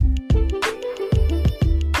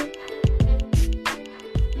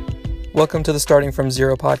Welcome to the Starting From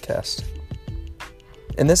Zero podcast.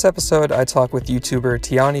 In this episode, I talk with YouTuber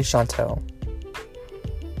Tiani Chantel.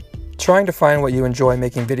 Trying to find what you enjoy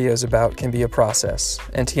making videos about can be a process,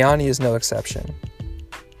 and Tiani is no exception.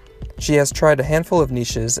 She has tried a handful of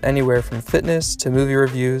niches, anywhere from fitness to movie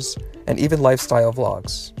reviews, and even lifestyle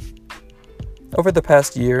vlogs. Over the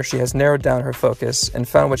past year, she has narrowed down her focus and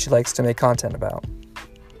found what she likes to make content about.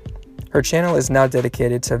 Her channel is now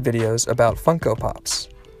dedicated to videos about Funko Pops.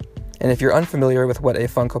 And if you're unfamiliar with what a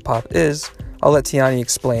Funko Pop is, I'll let Tiani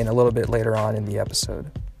explain a little bit later on in the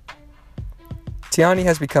episode. Tiani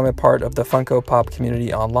has become a part of the Funko Pop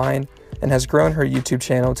community online and has grown her YouTube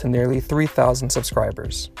channel to nearly 3,000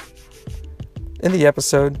 subscribers. In the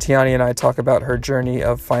episode, Tiani and I talk about her journey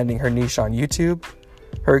of finding her niche on YouTube,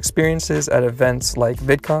 her experiences at events like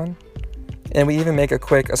VidCon, and we even make a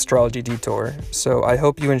quick astrology detour, so I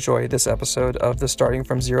hope you enjoy this episode of the Starting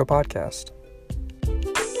From Zero podcast.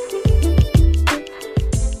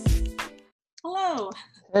 Hello.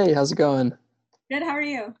 Hey, how's it going? Good, how are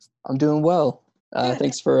you? I'm doing well.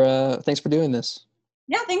 Thanks for doing this.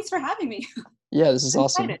 Yeah, thanks for having me. Yeah, this is I'm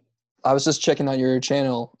awesome. excited. I was just checking out your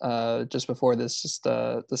channel just before this, just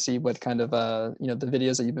to see what kind of the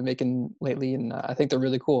videos that you've been making lately, and I think they're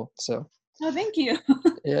really cool. So Oh, thank you.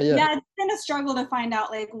 yeah. Yeah, it's been a struggle to find out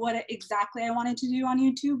like what exactly I wanted to do on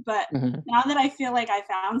YouTube, but Mhm. now that I feel like I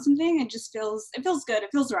found something, it feels good. It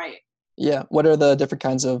feels right. Yeah. What are the different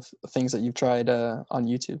kinds of things that you've tried on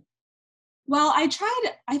YouTube? Well, I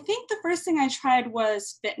think the first thing I tried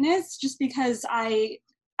was fitness, just because I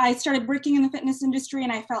started working in the fitness industry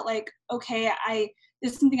and I felt like, okay,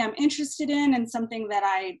 this is something I'm interested in and something that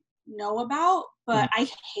I know about, but I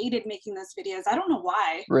hated making those videos. I don't know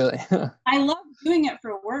why. Really? I love doing it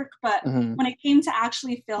for work, but Mhm. when it came to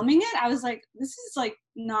actually filming it, I was like, this is like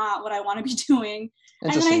not what I want to be doing.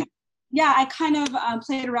 And then Interesting. I kind of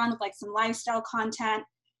played around with like some lifestyle content.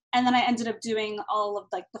 And then I ended up doing all of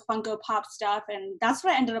like the Funko Pop stuff. And that's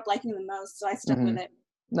what I ended up liking the most. So I stuck with it.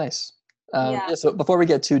 Nice. Yeah. Yeah. So before we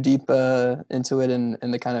get too deep into it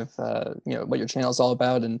and the kind of what your channel is all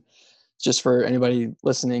about, and just for anybody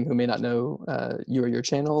listening who may not know you or your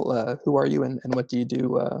channel, who are you and what do you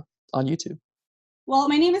do on YouTube? Well,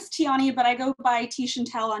 my name is Tiani, but I go by T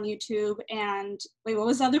Chantel on YouTube. And wait, what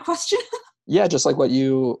was the other question? Yeah, just like what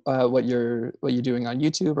you're doing on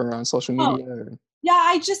YouTube or on social Oh, media. Or... yeah,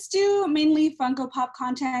 I just do mainly Funko Pop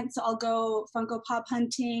content. So I'll go Funko Pop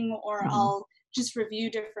hunting, or Mhm. I'll just review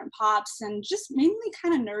different pops and just mainly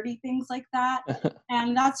kind of nerdy things like that.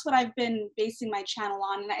 And that's what I've been basing my channel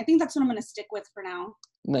on. And I think that's what I'm going to stick with for now.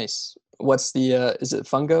 Nice. What's the is it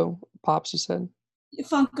Fungo Pops you said?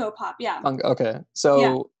 Funko Pop, yeah. Fungo. Okay. Yeah.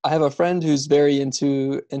 So I have a friend who's very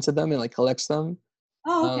into them and like collects them.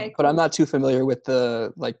 Oh, okay, But I'm cool. not too familiar with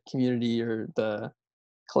the like community or the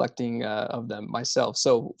collecting of them myself.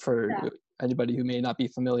 So for Yeah. anybody who may not be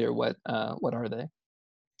familiar, what are they?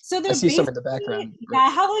 So I they're see some in basically, the background. yeah, I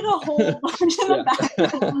have like a whole bunch in the Yeah.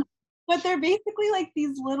 background, but they're basically like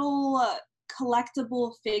these little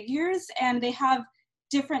collectible figures, and they have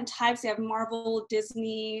different types. They have Marvel,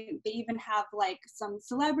 Disney, they even have like some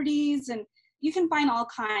celebrities, and you can find all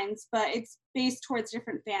kinds, but it's based towards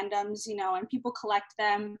different fandoms, and people collect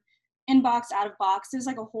them in box, out of box. There's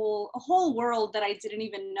like a whole world that I didn't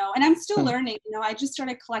even know, and I'm still learning. I just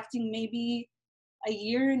started collecting maybe a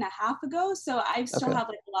year and a half ago, so I still Okay. have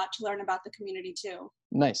like a lot to learn about the community too.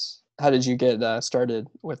 Nice. How did you get started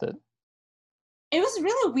with it? It was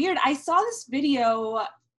really weird. I saw this video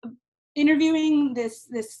interviewing this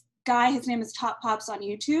guy. His name is Top Pops on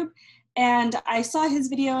YouTube, and I saw his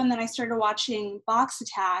video, and then I started watching Box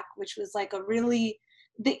Attack, which was like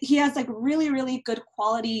he has like really good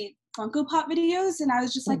quality Funko Pop videos, and I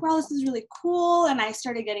was just like, wow, this is really cool, and I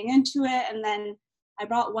started getting into it, and then I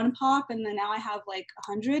bought one pop, and then now I have like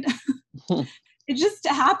 100. It just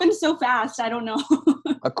happened so fast. I don't know.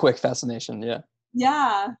 A quick fascination. Yeah.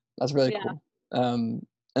 Yeah. That's really Yeah. cool.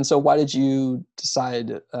 And so why did you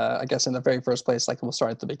decide, I guess in the very first place, like we'll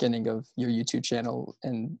start at the beginning of your YouTube channel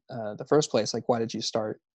in the first place, like why did you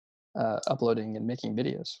start uploading and making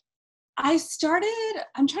videos? I'm trying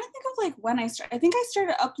to think of like when I started. I think I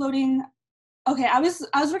started uploading. Okay, I was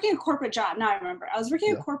working a corporate job. Now I remember. I was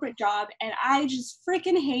working a Yeah. corporate job, and I just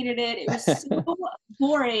freaking hated it. It was so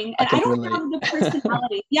boring, I and I can don't relate. have the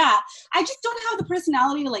personality. Yeah, I just don't have the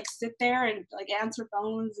personality to like sit there and like answer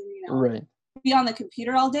phones and Right. be on the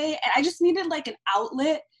computer all day. And I just needed like an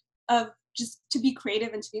outlet of just to be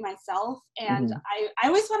creative and to be myself. And Hmm. I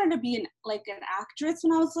always wanted to be an actress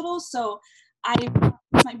when I was little, so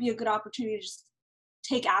this might be a good opportunity to just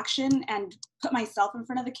take action and put myself in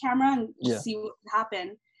front of the camera and Yeah. just see what would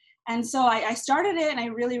happen. And so I started it and I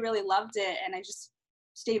really, really loved it. And I just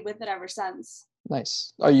stayed with it ever since.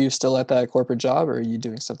 Nice. Are you still at that corporate job, or are you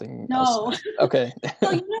doing something else No. now? Okay.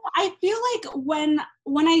 So, I feel like when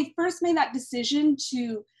I first made that decision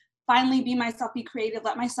to finally be myself, be creative,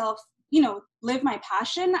 let myself, live my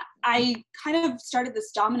passion, I kind of started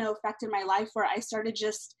this domino effect in my life where I started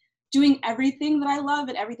just doing everything that I love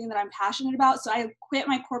and everything that I'm passionate about. So I quit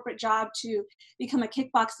my corporate job to become a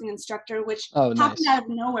kickboxing instructor, which Oh, happened nice. out of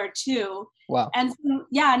nowhere too. Wow. And so,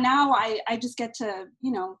 yeah, now I just get to,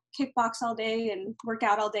 kickbox all day and work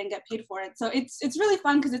out all day and get paid for it. So it's really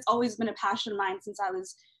fun because it's always been a passion of mine since I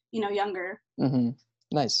was, younger.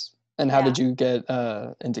 Nice. And how Yeah. did you get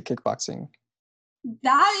into kickboxing?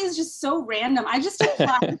 That is just so random. I just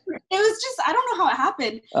applied. It was just, I don't know how it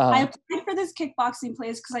happened. I Uh-huh. applied for this kickboxing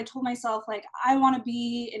place because I told myself, like, I want to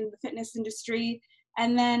be in the fitness industry.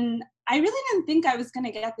 And then I really didn't think I was going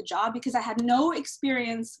to get the job because I had no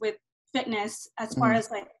experience with fitness as far Mhm.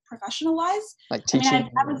 as like professional wise. Like I mean, teaching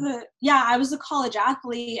or I was a college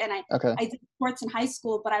athlete and okay. I did sports in high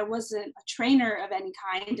school, but I wasn't a trainer of any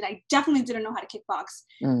kind. And I definitely didn't know how to kickbox.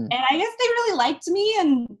 Mm. And I guess they really liked me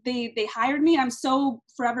and they hired me. And I'm so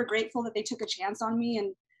forever grateful that they took a chance on me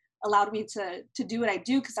and allowed me to do what I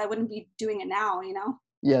do because I wouldn't be doing it now.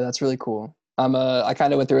 Yeah, that's really cool. I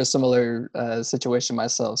kind of went through a similar situation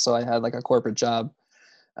myself. So I had like a corporate job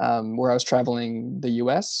where I was traveling the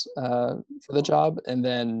US for the job, and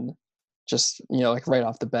then just, like right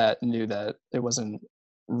off the bat knew that it wasn't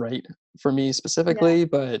right for me Yeah. specifically,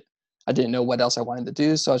 but I didn't know what else I wanted to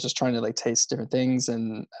do. So I was just trying to like taste different things.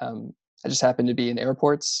 And I just happened to be in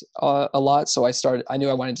airports a lot. So I knew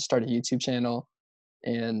I wanted to start a YouTube channel,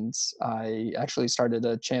 and I actually started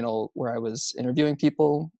a channel where I was interviewing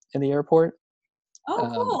people in the airport. Oh,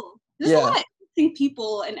 Um, cool. There's a yeah, lot of interesting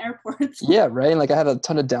people in airports. yeah, right. And like I had a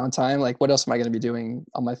ton of downtime. Like, what else am I going to be doing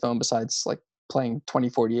on my phone besides like playing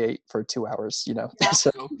 2048 for 2 hours? Yeah.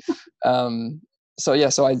 So, um, so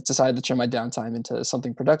I decided to turn my downtime into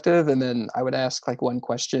something productive, and then I would ask like one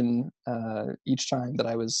question each time that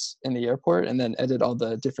I was in the airport, and then edit all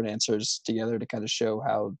the different answers together to kind of show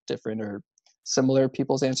how different or similar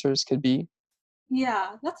people's answers could be.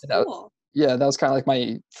 Yeah, that's And cool. yeah, that was kind of like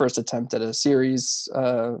my first attempt at a series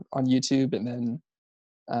on YouTube, and then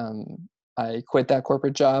um, I quit that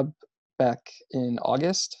corporate job back in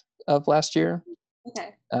August of last year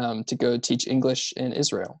Okay. to go teach English in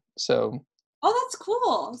Israel. So Oh, that's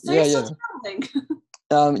cool. So you're yeah, still yeah,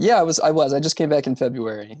 traveling. yeah. I just came back in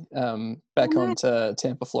February, Oh, back home nice. to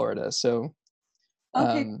Tampa, Florida. So,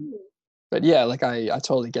 Okay, um, cool. but yeah, like I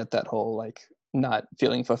totally get that whole like not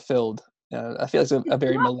feeling fulfilled. I feel it's a It's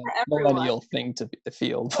very not for everyone. millennial thing to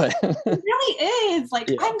feel, but It really is. Like,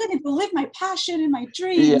 yeah, I'm gonna go live my passion and my yeah,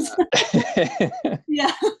 dreams.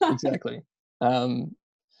 Yeah. exactly. Um,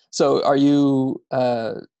 so are you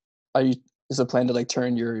is the plan to like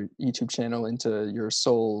turn your YouTube channel into your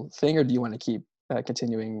sole thing, or do you want to keep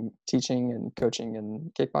continuing teaching and coaching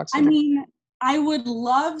and I kickboxing? mean, I would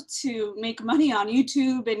love to make money on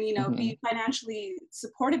YouTube and, Hmm. be financially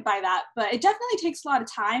supported by that, but it definitely takes a lot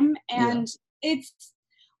of time. Yeah. And it's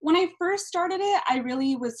when I first started it, I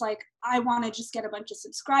really was like, I want to just get a bunch of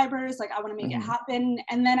subscribers, like I want to make it Hmm. happen.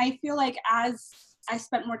 And then I feel like as I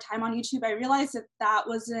spent more time on YouTube, I realized that that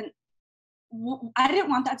wasn't I didn't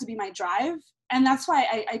want that to be my drive. And that's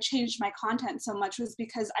why I changed my content so much was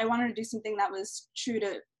because I wanted to do something that was true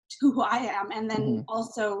to who I am. And then Hmm.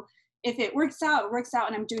 also, if it works out, it works out.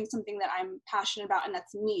 And I'm doing something that I'm passionate about and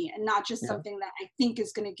that's me and not just Yeah. something that I think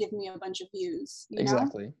is going to give me a bunch of views?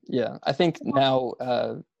 Exactly. Yeah. I think now,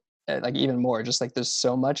 like even more, just like there's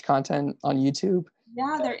so much content on YouTube.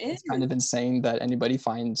 Yeah, there is. It's kind of insane that anybody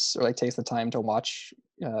finds or like takes the time to watch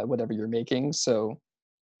whatever you're making. So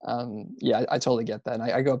yeah, I totally get that. And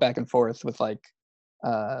I go back and forth with like,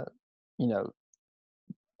 uh, you know,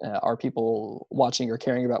 are people watching or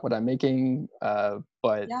caring about what I'm making?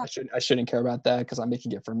 But Yeah, I shouldn't care about that because I'm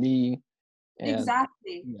making it for me. And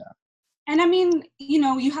exactly. yeah, And I mean,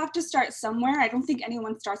 you have to start somewhere. I don't think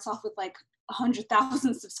anyone starts off with like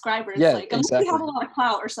 100,000 subscribers, yeah, like unless you have a exactly. lot of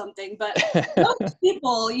clout or something. But most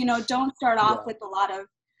people, don't start off Yeah.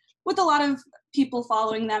 with a lot of people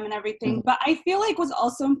following them and everything. Mhm. But I feel like what's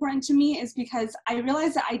also important to me is because I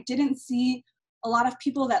realized that I didn't see a lot of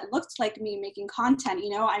people that looked like me making content.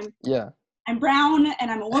 Yeah. I'm brown and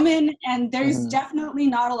I'm a woman, and there's Hmm. definitely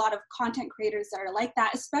not a lot of content creators that are like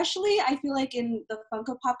that, especially I feel like in the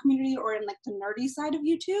Funko Pop community or in like the nerdy side of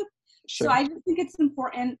YouTube. So Sure. I just think it's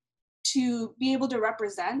important to be able to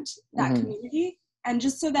represent that Hmm. community and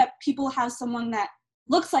just so that people have someone that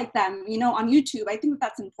looks like them, on YouTube. I think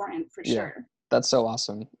that's important for Yeah. sure. That's so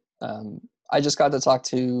awesome. I just got to talk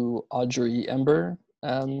to Audrey Ember. Yeah,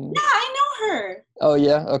 I know her. Oh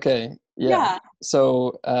yeah, okay, yeah. Yeah.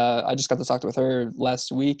 So I just got to talk with her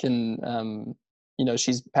last week, and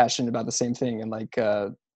she's passionate about the same thing, and like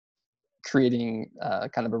creating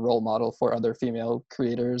kind of a role model for other female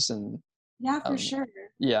creators, and Yeah, for um, sure.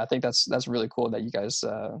 yeah, I think that's really cool that you guys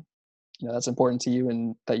that's important to you,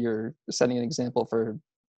 and that you're setting an example for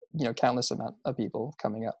countless amount of people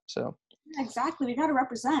coming up. So Yeah, exactly. We got to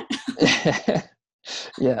represent.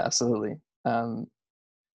 yeah, absolutely.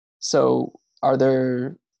 So are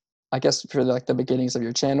there, I guess, for like the beginnings of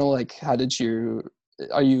your channel, like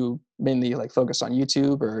are you mainly like focused on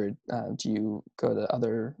YouTube, or do you go to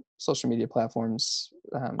other social media platforms?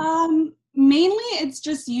 Mainly it's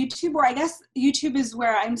just YouTube, or I guess YouTube is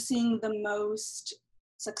where I'm seeing the most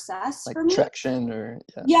success Like for me. traction, or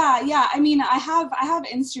yeah. Yeah. I mean, I have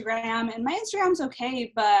Instagram, and my Instagram's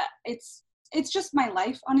okay, but it's just my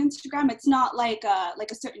life on Instagram. It's not like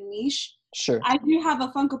a certain niche. Sure. I do have a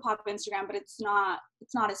Funko Pop Instagram, but it's not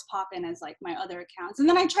as poppin' as like my other accounts. And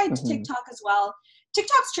then I tried Hmm. TikTok as well.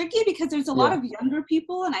 TikTok's tricky because there's a lot Yeah. of younger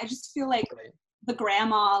people, and I just feel like Right. the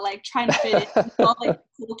grandma like trying to fit in with all like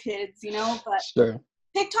cool kids, But Sure.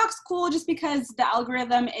 TikTok's cool just because the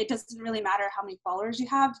algorithm, it doesn't really matter how many followers you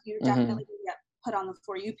have. You're Hmm. definitely gonna get put on the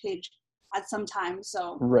For You page at some time.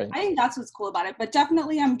 So Right. I think that's what's cool about it. But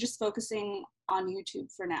definitely I'm just focusing on YouTube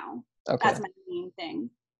for now. Okay. That's my main thing.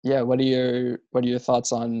 Yeah. What are your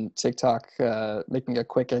thoughts on TikTok making a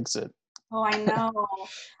quick exit? Oh, I know.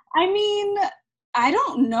 I mean, I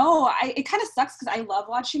don't know. It kind of sucks because I love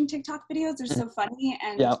watching TikTok videos. They're Mhm. so funny,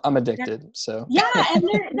 and Yeah, I'm they're addicted. So. yeah, and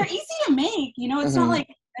they're easy to make. It's not Hmm. like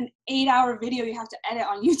an 8-hour video you have to edit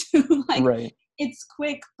on YouTube. Like Right. it's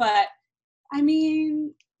quick, but I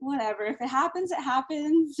mean, whatever. If it happens, it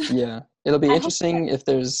happens. Yeah, it'll be I hope that, interesting if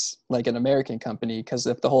there's like an American company, because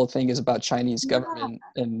if the whole thing is about Chinese yeah. government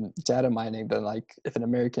and data mining, then like if an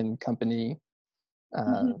American company,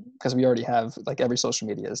 Mhm. because we already have like every social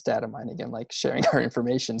media is data mining and like sharing our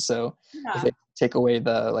information. So if Yeah. they take away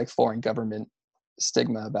the like foreign government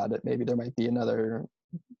stigma about it, maybe there might be another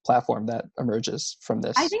platform that emerges from I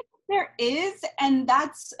this. think there is, and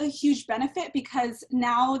that's a huge benefit because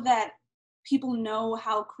now that people know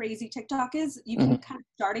how crazy TikTok is, you can Hmm. kind of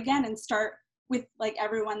start again and start with like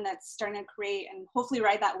everyone that's starting to create and hopefully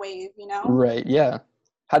ride that wave. Right. Yeah.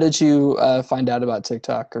 How did you find out about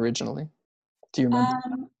TikTok originally? Do you remember?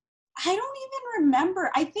 Um, I don't even remember.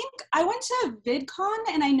 I think I went to VidCon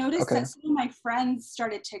and I noticed Okay. that some of my friends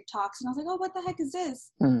started TikToks and I was like, oh, what the heck is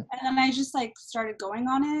this? Hmm. And then I just like started going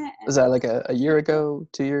on it Was that and like a year ago,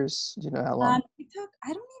 2 years? Do you know how long? TikTok,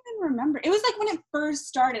 I don't even remember. It was like when it first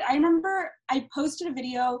started. I remember I posted a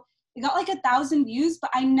video. It got like 1,000 views, but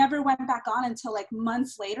I never went back on until like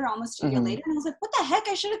months later, almost a year Hmm. later. And I was like, what the heck?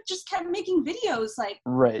 I should have just kept making videos. Like,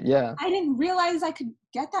 Right. Yeah. I didn't realize I could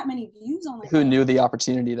get that many views on like Who a knew the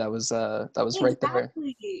opportunity that was right there?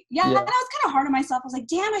 exactly. Yeah, and I Yeah. was kind of hard on myself. I was like,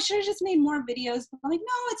 damn, I should have just made more videos. But I'm like,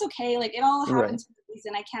 no, it's okay. Like, it all Right. happens for a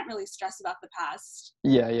reason. I can't really stress about the past.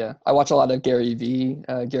 Yeah. Yeah. I watch a lot of Gary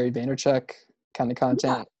Vaynerchuk kind of Yeah.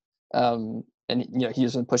 content. And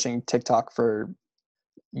he's been pushing TikTok for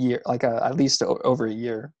like at least over a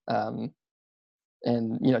year.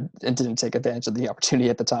 And it didn't take advantage of the opportunity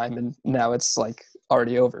at the time, and now it's like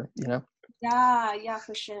already over. Yeah,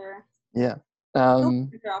 for sure. Yeah. There'll Um,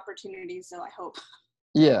 be bigger opportunities, though, I hope.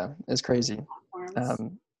 yeah. It's crazy. Platforms.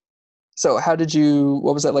 Um, So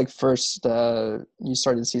what was that like first you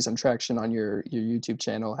started to see some traction on your YouTube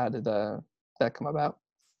channel? How did that come about?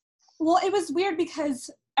 Well, it was weird because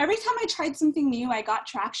every time I tried something new, I got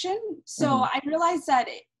traction. So Hmm. I realized that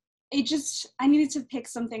I needed to pick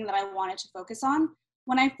something that I wanted to focus on.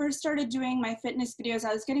 When I first started doing my fitness videos,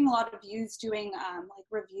 I was getting a lot of views doing like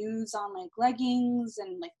reviews on like leggings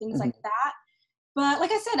and like things Hmm. like that. But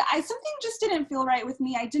like I said, something just didn't feel right with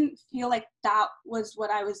me. I didn't feel like that was what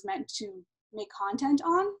I was meant to make content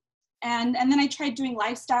on. And then I tried doing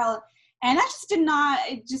lifestyle and that just did not,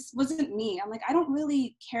 it just wasn't me. I'm like, I don't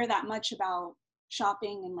really care that much about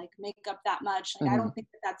shopping and like makeup that much. Like I Hmm. don't think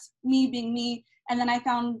that that's me being me. And then I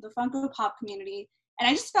found the Funko Pop community and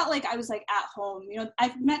I just felt like I was like at home.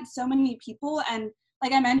 I've met so many people and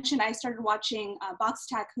like I mentioned, I started watching Box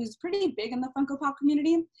Tech, who's pretty big in the Funko Pop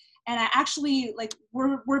community and I actually like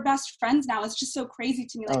we're best friends now. It's just so crazy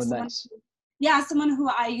to me. Like Oh, nice. someone who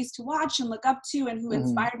I used to watch and look up to and who Hmm.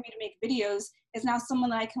 inspired me to make videos is now someone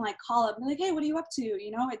that I can like call up and be like, hey, what are you up to?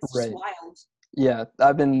 It's just Right. wild. Yeah,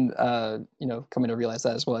 I've been coming to realize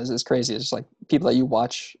that as well. It's crazy. It's just like people that you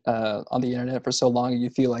watch on the internet for so long, you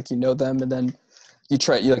feel like you know them, and then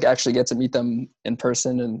you like actually get to meet them in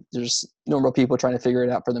person, and there's normal people trying to figure it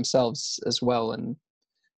out for themselves as well. And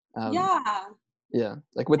Yeah. yeah,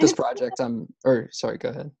 like with And this it's project, or sorry, go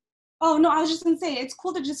ahead. Oh, no, I was just gonna say, it's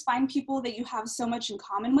cool to just find people that you have so much in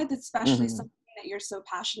common with, especially Hmm. something that you're so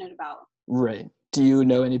passionate about. Right. Do you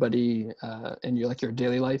know anybody in your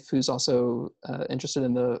daily life who's also interested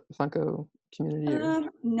in the Funko community? Or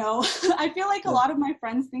No, I feel like a yeah. lot of my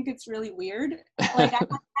friends think it's really weird. Like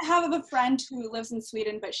I have a friend who lives in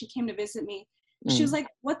Sweden, but she came to visit me. She was Mm, like,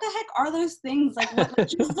 "What the heck are those things? Like, what?" Like,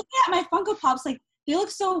 she was looking at my Funko Pops, like they look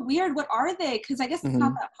so weird. What are they? Because I guess it's not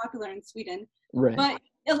hmm. that popular in Sweden. Right. But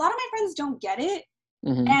a lot of my friends don't get it,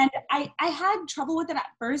 Hmm. and I had trouble with it at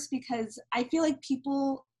first because I feel like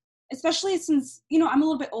people, especially since I'm a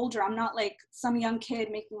little bit older, I'm not like some young kid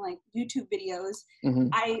making like YouTube videos. Hmm.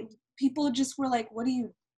 I People just were like, what are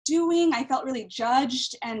you doing? I felt really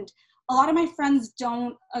judged, and a lot of my friends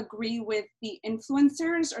don't agree with the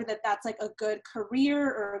influencers, or that that's like a good career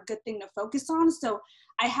or a good thing to focus on. So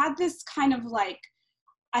I had this kind of like,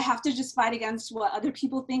 I have to just fight against what other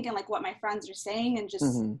people think and like what my friends are saying, and just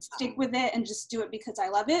Hmm. stick with it and just do it because I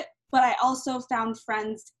love it. But I also found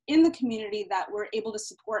friends in the community that were able to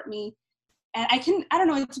support me. And I don't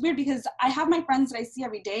know, it's weird because I have my friends that I see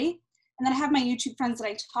every day, and then I have my YouTube friends that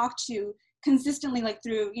I talk to consistently, like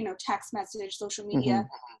through, text message, social media.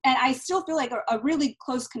 Hmm. And I still feel like a really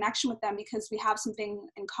close connection with them because we have something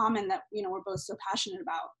in common that, we're both so passionate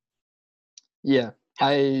about. Yeah,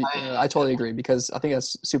 I totally agree, because I think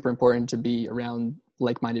that's super important to be around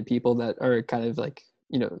like-minded people that are kind of like,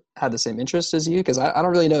 have the same interests as you. Because I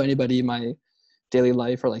don't really know anybody in my daily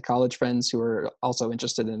life or like college friends who are also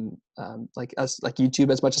interested in like us, like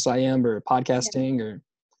YouTube as much as I am, or Yeah. podcasting, or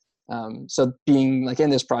so being like in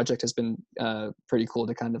this project has been pretty cool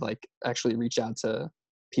to kind of like actually reach out to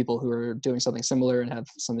people who are doing something similar and have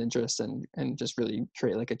some interest, and just really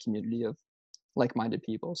create like a community of like-minded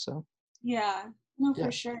people. So Yeah. No, yeah.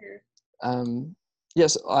 for sure. Um,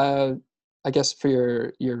 yes, I guess for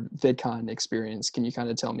your VidCon experience, can you kind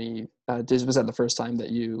of tell me, was that the first time that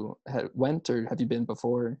you went, or have you been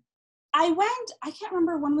before? I can't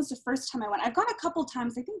remember when was the first time I went. I've gone a couple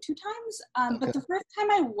times, I think 2 times. Okay. But the first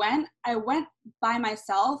time I went by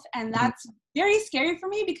myself, and Mhm. that's very scary for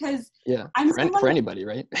me because Yeah, I'm for someone. anybody,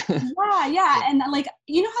 right? Yeah, yeah. Yeah. And like,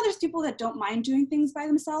 how there's people that don't mind doing things by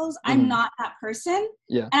themselves? I'm Hmm. not that person.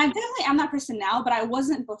 Yeah. And I definitely am that person now, but I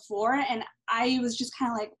wasn't before. And I was just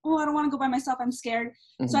kind of like, oh, I don't want to go by myself. I'm scared.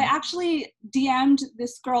 So I Hmm. actually DM'd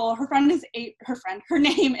this girl. Her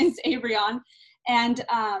name is Abrion. And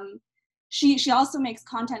she also makes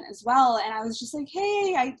content as well. And I was just like,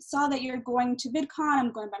 hey, I saw that you're going to VidCon.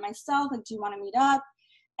 I'm going by myself. Like, do you want to meet up?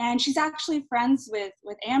 And she's actually friends with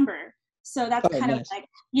Amber. So that's Oh, kind of nice. like,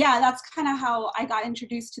 yeah, that's kind of how I got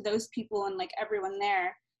introduced to those people and like everyone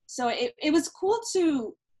there. So it was cool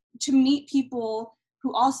to meet people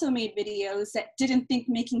who also made videos that didn't think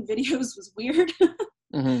making videos was weird.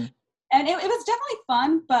 Hmm. And it was definitely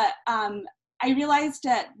fun, but I realized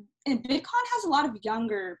that VidCon has a lot of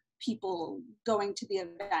younger people going to the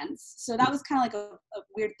events. So that was kind of like a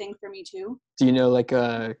weird thing for me too. Do you know, like,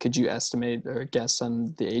 could you estimate or guess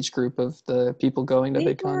on the age group of the people going to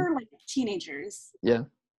They VidCon? were like teenagers. Yeah.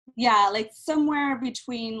 Yeah, like somewhere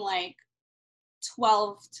between like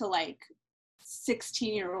 12 to like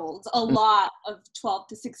 16-year-olds, a Mm. lot of 12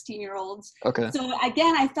 to 16-year-olds. Okay. So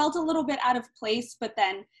again, I felt a little bit out of place, but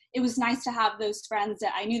then it was nice to have those friends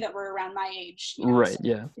that I knew that were around my age, Right. so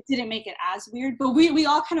Yeah. it didn't make it as weird. But we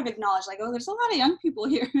all kind of acknowledged like, oh, there's a lot of young people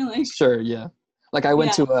here. Like, Sure. Yeah. Like I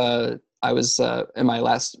went yeah. to I was in my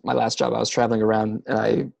last job, I was traveling around, and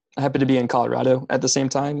I happened to be in Colorado at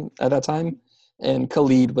that time, and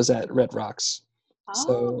Khalid was at Red Rocks. Oh,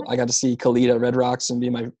 So I got to see Khalid at Red Rocks, and me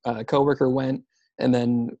and my coworker went, and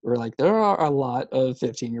then we're like, there are a lot of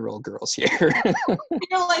 15-year-old girls here.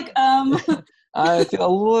 you're like, I feel a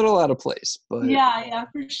little out of place, but yeah, yeah,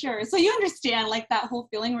 for sure. So you understand like that whole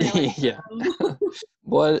feeling where you're like, yeah, um,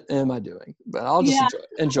 what am I doing? But I'll just yeah,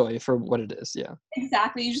 enjoy for what it is. Yeah.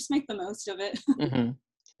 exactly. You just make the most of it. Hmm.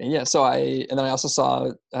 And yeah, and then I also saw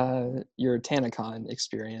your TanaCon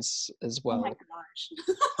experience as Oh my well.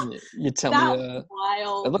 gosh. You tell me, That was it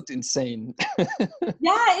wild. looked insane. Yeah,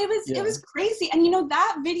 it Yeah. was crazy. And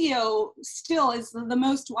that video still is the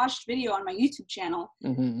most watched video on my YouTube channel. Hmm.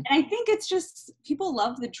 And I think it's just people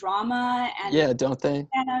love the drama, and Yeah, don't they?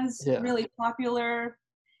 Anna's Yeah. really popular.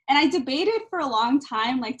 And I debated for a long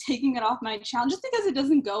time like taking it off my channel just because it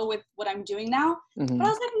doesn't go with what I'm doing now. But I Hmm.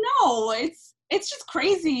 was like, no, it's just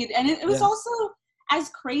crazy. And it was Yeah. also, as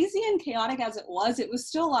crazy and chaotic as it was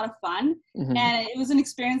still a lot of fun. Mm-hmm. And it was an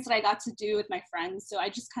experience that I got to do with my friends. So I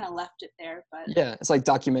just kind of left it there. But Yeah, it's like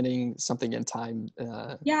documenting something in time.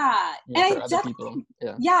 yeah. Yeah, And for I other people. definitely,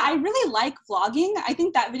 Yeah. yeah, I really like vlogging. I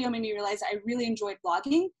think that video made me realize I really enjoyed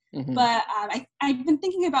vlogging. Mm-hmm. But I've been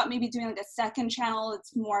thinking about maybe doing like a second channel.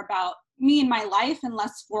 It's more about me and my life and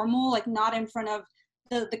less formal, like not in front of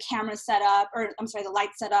the camera setup, or I'm sorry, the light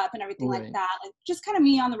setup and everything Right. like that. Like just kind of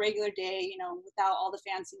me on the regular day, without all the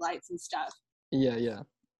fancy lights and stuff. Yeah, yeah.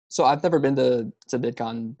 So I've never been to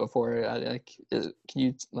VidCon before. Can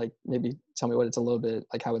you like maybe tell me what it's a little bit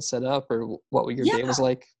like how it's set up or what your Yeah. day was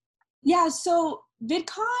like? Yeah. So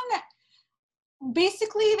VidCon,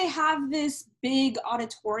 basically they have this big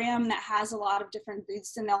auditorium that has a lot of different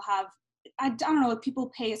booths, and they'll have, I don't know, if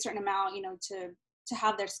people pay a certain amount, to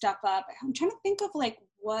have their stuff up. I'm trying to think of like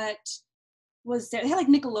what was there. They had like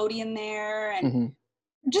Nickelodeon there and Mm-hmm.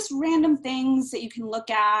 just random things that you can look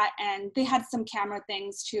at. And they had some camera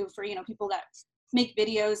things too for, people that make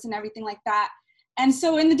videos and everything like that. And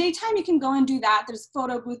so in the daytime, you can go and do that. There's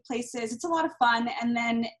photo booth places. It's a lot of fun. And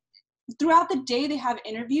then throughout the day, they have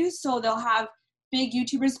interviews. So they'll have big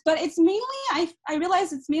YouTubers, but it's mainly, I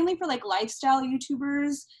realize it's mainly for like lifestyle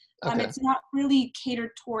YouTubers. Okay. It's not really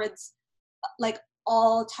catered towards like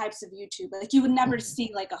all types of YouTube. Like you would never Mm-hmm.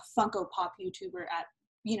 see like a Funko Pop YouTuber at,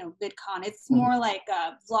 VidCon. It's Mm-hmm. more like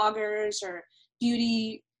vloggers or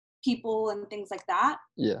beauty people and things like that.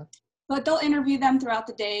 Yeah. But they'll interview them throughout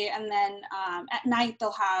the day. And then at night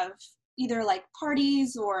they'll have either like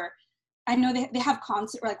parties, or I know they have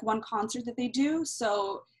concert, or like one concert that they do.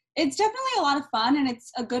 So it's definitely a lot of fun, and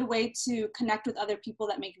it's a good way to connect with other people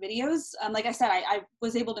that make videos. Like I said, I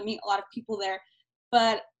was able to meet a lot of people there,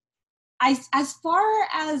 but as far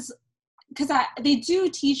as, because they do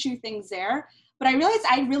teach you things there, but I realized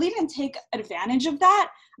I really didn't take advantage of that.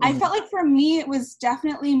 Mm-hmm. I felt like for me, it was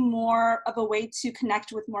definitely more of a way to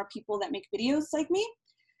connect with more people that make videos like me.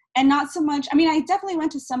 And not so much, I mean, I definitely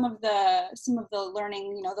went to some of the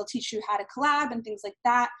learning, they'll teach you how to collab and things like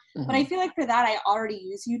that. Mm-hmm. But I feel like for that, I already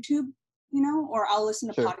use YouTube, or I'll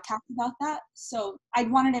listen to Sure. podcasts about that. So I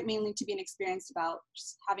wanted it mainly to be an experience about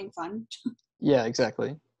just having fun. Yeah,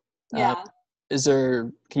 exactly. Yeah.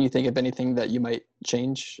 Can you think of anything that you might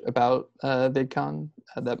change about VidCon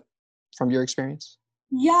that from your experience?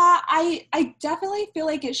 Yeah, I definitely feel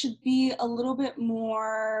like it should be a little bit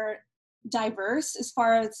more diverse as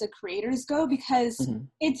far as the creators go, because Mm-hmm.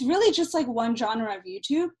 it's really just like one genre of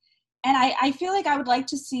YouTube. And I feel like I would like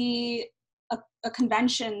to see a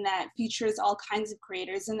convention that features all kinds of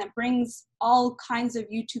creators and that brings all kinds of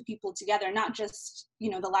YouTube people together, not just,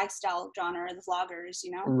 the lifestyle genre or the vloggers,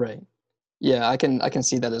 Right. Yeah, I can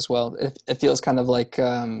see that as well. It feels kind of like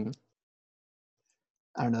I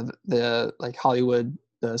don't know, the like Hollywood,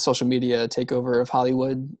 the social media takeover of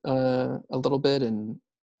Hollywood a little bit, and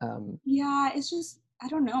Yeah, it's just, I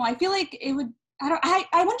don't know. I feel like it would, I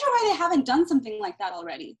wonder why they haven't done something like that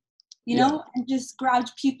already, Yeah. and just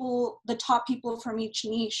grabbed the top people from each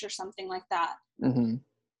niche or something like that. Mm-hmm.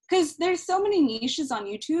 Because there's so many niches on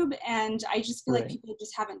YouTube, and I just feel like Right. people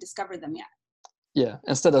just haven't discovered them yet. Yeah,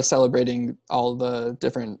 instead of celebrating all the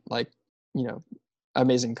different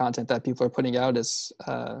amazing content that people are putting out, as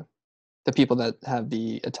the people that have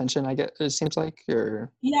the attention, I get, it seems like,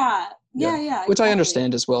 or Yeah, yeah, which exactly. I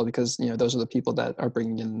understand as well, because those are the people that are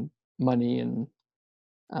bringing in money, and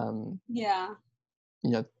Yeah.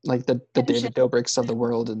 like the David Dobrik's of the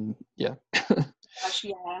world, and yeah. Gosh,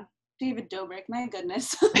 yeah. David Dobrik, my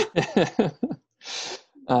goodness.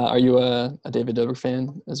 Are you a David Dobrik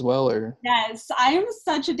fan as well, or? Yes, I am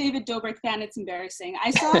such a David Dobrik fan. It's embarrassing. I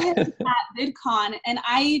saw him at VidCon and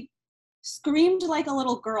I screamed like a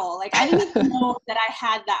little girl. Like I didn't even know that I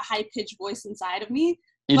had that high pitched voice inside of me.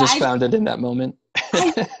 You just found it in that moment.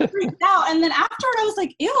 I freaked out, and then afterward I was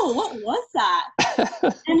like, "Ew, what was that?"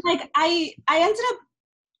 And like I ended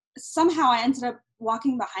up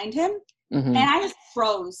walking behind him. Mm-hmm. And I just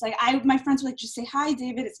froze. Like my friends were like, just say hi,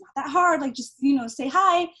 David. It's not that hard. Like just, say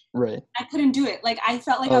hi. Right. I couldn't do it. Like I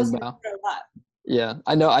felt like I was going to throw up. Yeah,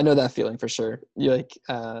 I know that feeling for sure. You like,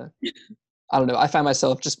 I don't know. I find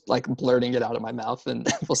myself just like blurting it out of my mouth, and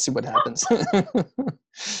we'll see what happens. But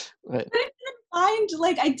I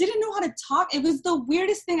didn't know how to talk. It was the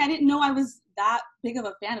weirdest thing. I didn't know I was that big of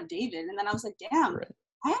a fan of David. And then I was like, damn, right.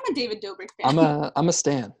 I am a David Dobrik fan. I'm a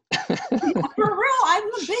stan. Yeah, for real, I'm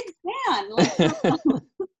a big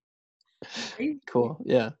fan. Cool.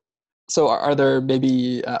 Yeah. So are there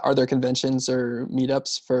conventions or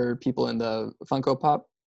meetups for people in the Funko Pop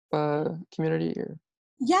community? Or?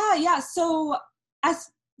 Yeah. So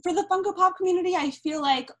for the Funko Pop community, I feel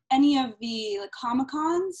like any of the like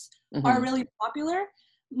Comic-Cons are really popular.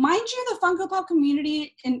 Mind you, the Funko Pop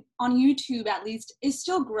community on YouTube at least is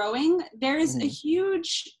still growing. There is a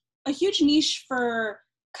huge niche for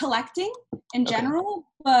collecting in general,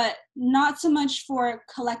 but not so much for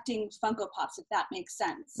collecting Funko Pops, if that makes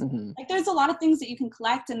sense. Like there's a lot of things that you can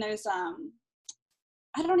collect, and there's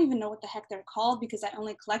I don't even know what the heck they're called because I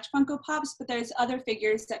only collect Funko Pops, but there's other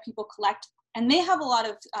figures that people collect, and they have a lot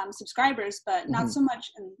of subscribers, but not so much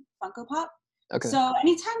in Funko Pop. Okay. So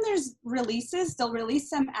anytime there's releases, they'll release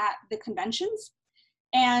them at the conventions,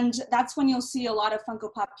 and that's when you'll see a lot of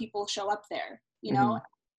Funko Pop people show up there, you know?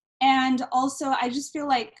 And also, I just feel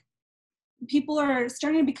like people are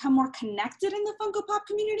starting to become more connected in the Funko Pop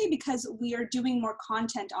community because we are doing more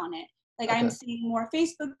content on it. Like I'm seeing more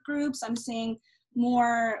Facebook groups, I'm seeing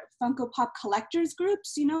more Funko Pop collectors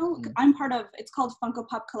groups, you know? I'm part of, it's called Funko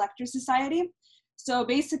Pop Collectors Society. So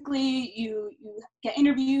basically you get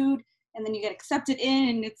interviewed, and then you get accepted in,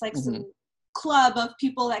 and it's like some club of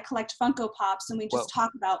people that collect Funko Pops, and we just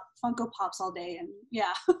talk about Funko Pops all day, and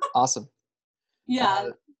Awesome.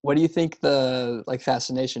 What do you think the like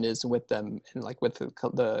fascination is with them, and like with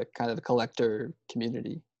the kind of the collector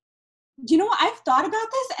community? You know, I've thought about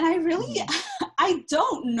this, and I really, I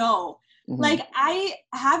don't know. Like I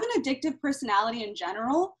have an addictive personality in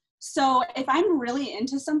general, so if I'm really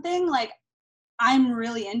into something, like I'm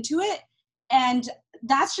really into it. And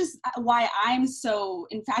that's just why I'm so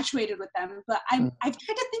infatuated with them. But I've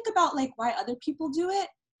tried to think about like why other people do it.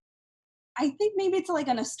 I think maybe it's like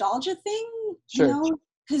a nostalgia thing, you know,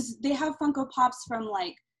 because they have Funko Pops from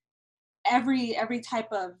like every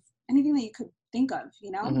type of anything that you could think of,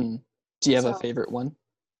 you know. Do you have a favorite one?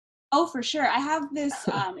 Oh, for sure. I have this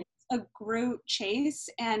it's a Groot Chase,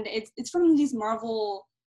 and it's from these Marvel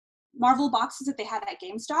boxes that they had at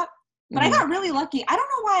GameStop. But I got really lucky. I don't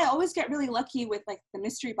know why I always get really lucky with like the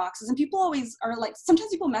mystery boxes, and people always are like, sometimes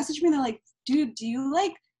people message me and they're like, dude, do you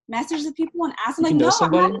like message the people and ask them? Like, no,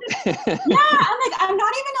 I'm not I'm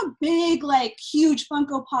not even a big, like huge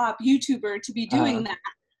Funko Pop YouTuber to be doing that.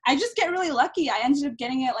 I just get really lucky. I ended up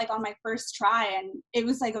getting it like on my first try, and it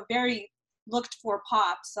was like a very looked for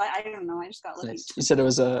pop. So I don't know. I just got lucky. Nice. You said it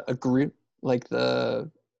was a Groot, like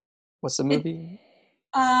what's the movie?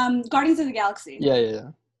 Guardians of the Galaxy. Yeah.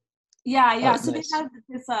 So nice. They have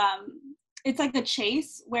this, it's like a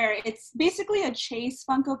chase where it's basically a chase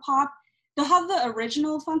Funko Pop. They'll have the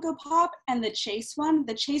original Funko Pop and the chase one.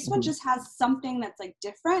 The chase one just has something that's like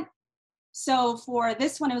different. So for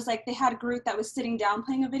this one, it was like they had Groot that was sitting down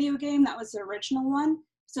playing a video game. That was the original one.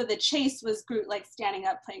 So the chase was Groot like standing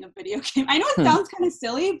up playing a video game. I know it sounds kind of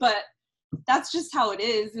silly, but that's just how it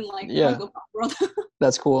is in like Funko Pop world.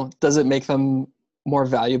 That's cool. Does it make them more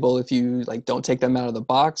valuable if you like don't take them out of the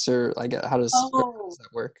box, or like how does that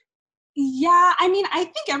work? Yeah, I mean, I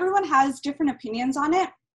think everyone has different opinions on it.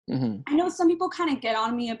 I know some people kind of get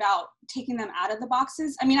on me about taking them out of the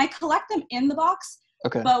boxes. I mean, I collect them in the box,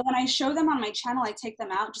 but when I show them on my channel, I take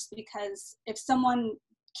them out just because if someone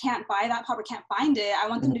can't buy that pop or can't find it, I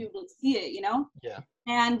want them to be able to see it, you know? Yeah.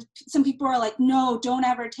 And some people are like, no, don't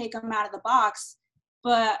ever take them out of the box.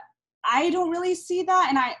 But I don't really see that.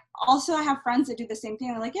 And I have friends that do the same thing.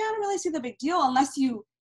 They're like, yeah, I don't really see the big deal unless you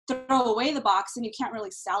throw away the box and you can't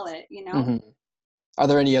really sell it, you know? Are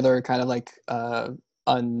there any other kind of like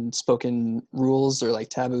unspoken rules or like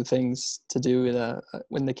taboo things to do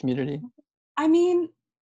in the community? I mean,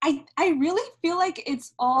 I really feel like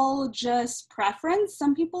it's all just preference.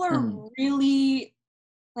 Some people are really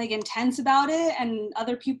like intense about it, and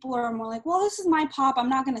other people are more like, well, this is my pop, I'm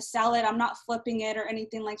not going to sell it, I'm not flipping it or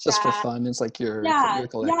anything like just that. Just for fun. It's like your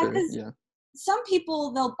collector. Some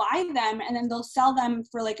people, they'll buy them and then they'll sell them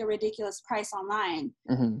for like a ridiculous price online.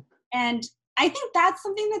 And I think that's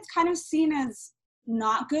something that's kind of seen as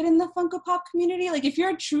not good in the Funko Pop community. Like if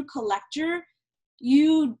you're a true collector,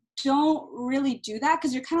 you don't really do that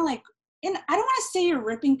because you're kind of like, and I don't want to say you're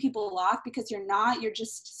ripping people off because you're not. You're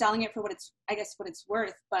just selling it for what it's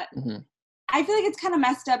worth. But I feel like it's kind of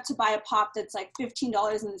messed up to buy a pop that's like $15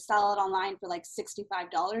 and then sell it online for like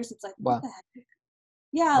 $65. It's like, what the heck?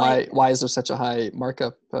 Yeah. Why is there such a high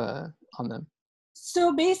markup on them?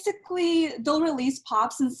 So basically, they'll release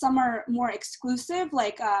pops, and some are more exclusive.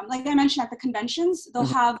 Like I mentioned at the conventions, they'll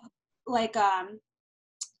have like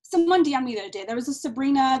someone DM'd me the other day. There was a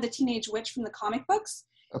Sabrina the Teenage Witch from the comic books.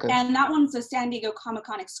 And that one's a San Diego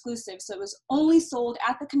Comic-Con exclusive. So it was only sold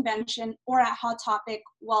at the convention or at Hot Topic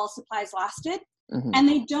while supplies lasted. And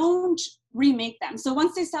they don't remake them. So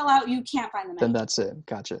once they sell out, you can't find them anymore. Then that's it.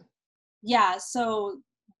 Gotcha. Yeah, so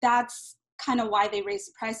that's kind of why they raise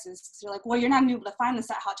the prices. They're like, well, you're not going to be able to find this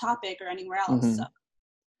at Hot Topic or anywhere else. So.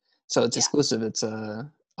 So it's exclusive. It's a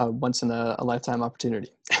once in a lifetime opportunity.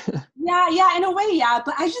 Yeah, in a way, yeah.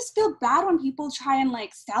 But I just feel bad when people try and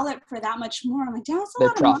like sell it for that much more. I'm like, damn, that's a They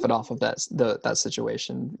lot of money. profit off of that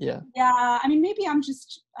situation. Yeah. Yeah, I mean, maybe I'm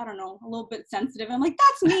just, I don't know, a little bit sensitive. I'm like,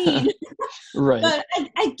 that's mean. Right. But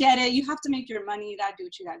I get it. You have to make your money. You gotta do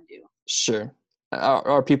what you gotta do. Sure.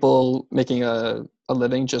 Are people making a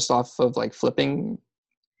living just off of like flipping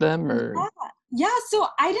them, or? Yeah, so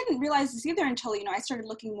I didn't realize this either until, I started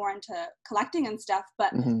looking more into collecting and stuff,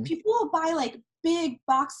 but people will buy like big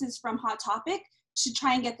boxes from Hot Topic to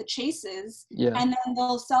try and get the chases. Yeah. And then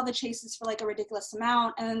they'll sell the chases for like a ridiculous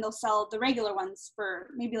amount, and then they'll sell the regular ones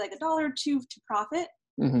for maybe like $1 or $2 to profit.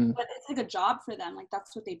 But it's like a job for them. Like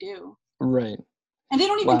that's what they do. Right. And they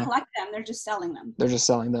don't even collect them. They're just selling them. They're just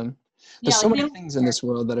selling them. There's so many things in this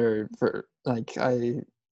world that are for like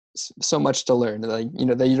so much to learn, like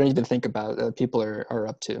that you don't even think about that people are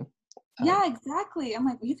up to. Yeah, exactly. I'm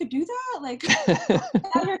like, well, you could do that, like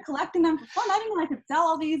out here collecting them for fun. I didn't know I could sell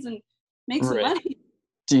all these and make some money.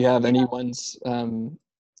 Do you have any ones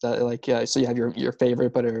that like so you have your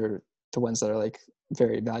favorite, but are the ones that are like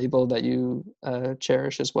very valuable that you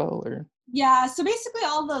cherish as well, or? Yeah, so basically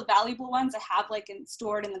all the valuable ones I have like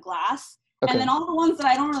stored in the glass. Okay. And then all the ones that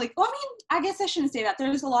I don't really, I guess I shouldn't say that.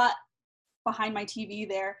 There's a lot behind my TV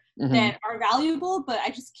there that are valuable, but I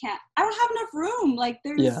just can't, I don't have enough room. Like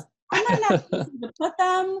I'm not enough places to put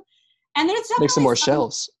them. And there's definitely make some more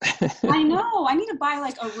shelves. I know. I need to buy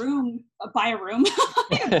like a room. I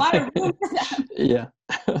need to buy a room for them. Yeah.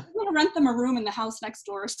 I'm going to rent them a room in the house next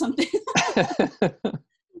door or something.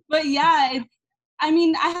 But yeah, I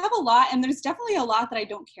have a lot, and there's definitely a lot that I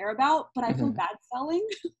don't care about, but I feel bad selling.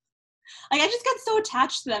 Like I just get so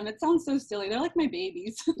attached to them. It sounds so silly. They're like my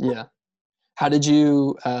babies. Yeah. How did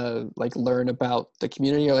you like learn about the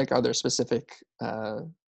community, or like are there specific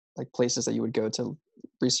like places that you would go to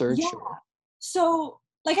research? Yeah. So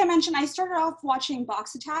like I mentioned, I started off watching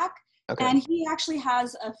Box Attack, and he actually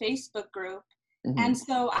has a Facebook group. And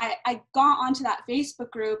so I got onto that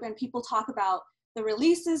Facebook group, and people talk about the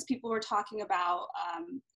releases. People were talking about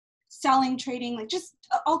selling, trading, like just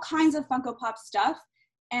all kinds of Funko Pop stuff.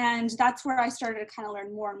 And that's where I started to kind of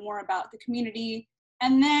learn more and more about the community.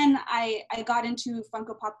 And then I got into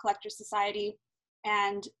Funko Pop Collector Society,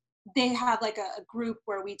 and they have like a group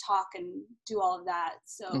where we talk and do all of that.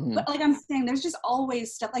 So, but like I'm saying, there's just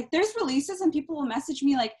always stuff. Like there's releases, and people will message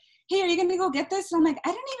me like, hey, are you gonna go get this? And I'm like, I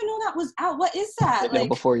didn't even know that was out. What is that? Like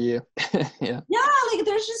before you. Yeah, like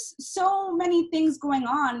there's just so many things going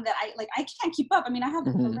on that I can't keep up. I mean, I have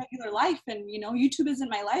a regular life, and YouTube isn't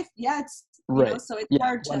my life. Yeah, it's so it's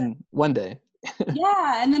hard to one day.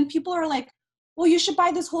 Yeah, and then people are like, well, you should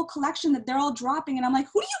buy this whole collection that they're all dropping, and I'm like,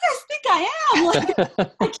 who do you guys think I am?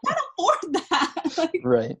 Like I can't afford that. Like,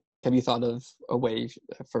 right. Have you thought of a way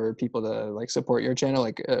for people to like support your channel?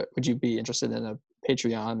 Like would you be interested in a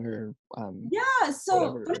Patreon or yeah, so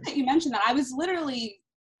whatever? funny that you mentioned that.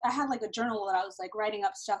 I had like a journal that I was like writing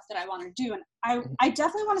up stuff that I want to do, and I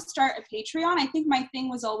definitely want to start a Patreon. I think my thing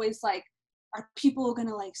was always like, are people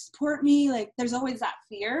gonna like support me? Like there's always that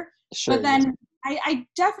fear. Sure, but then I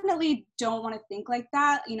definitely don't want to think like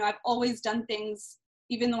that. I've always done things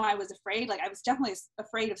even though I was afraid. Like I was definitely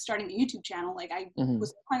afraid of starting a YouTube channel. Like I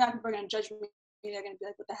was, oh my God, people are gonna judge me. They're gonna be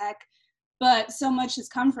like, what the heck? But so much has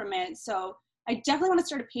come from it. So I definitely want to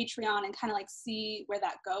start a Patreon and kind of like see where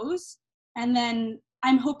that goes. And then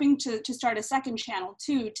I'm hoping to start a second channel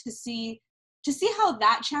too, to see how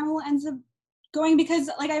that channel ends up going. Because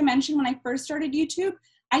like I mentioned, when I first started YouTube,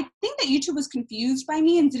 I think that YouTube was confused by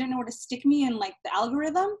me and didn't know where to stick me in like the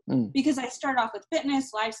algorithm, because I started off with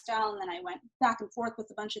fitness, lifestyle, and then I went back and forth with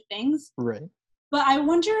a bunch of things. Right. But I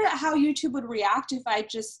wonder how YouTube would react if I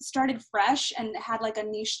just started fresh and had like a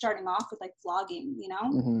niche starting off with like vlogging,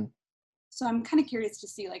 So I'm kind of curious to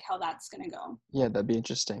see like how that's going to go. Yeah, that'd be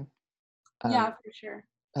interesting. Yeah, for sure.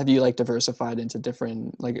 Have you like diversified into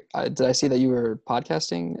different, like, did I see that you were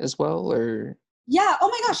podcasting as well, or? Yeah. Oh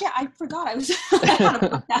my gosh. Yeah. I forgot I had a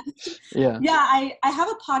podcast. Yeah. Yeah. I have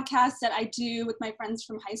a podcast that I do with my friends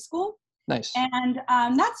from high school. Nice. And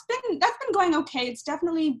that's been going okay. It's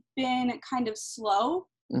definitely been kind of slow.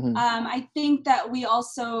 I think that we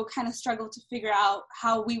also kind of struggled to figure out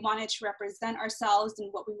how we wanted to represent ourselves and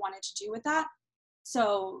what we wanted to do with that.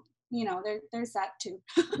 So, there's that too.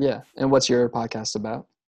 Yeah. And what's your podcast about?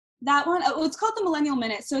 That one, it's called the Millennial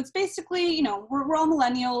Minute. So it's basically, we're all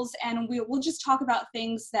millennials, and we'll just talk about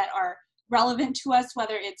things that are relevant to us,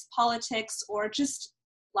 whether it's politics or just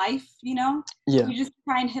life, Yeah. We just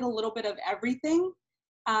try and hit a little bit of everything.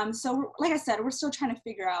 So like I said, we're still trying to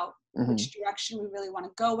figure out which direction we really want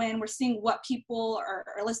to go in. We're seeing what people are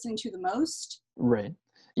listening to the most. Right.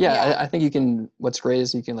 Yeah, Yeah. I think you can, what's great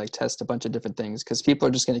is you can like test a bunch of different things because people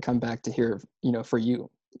are just going to come back to hear, for you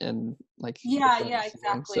and like your Yeah, friends,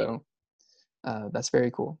 exactly. So that's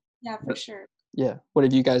very cool. Yeah, for But, sure. yeah. What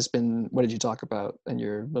did you talk about in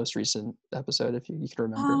your most recent episode, if you can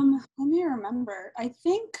remember? Let me remember. I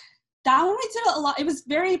think that one we did a lot. It was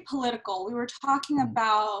very political. We were talking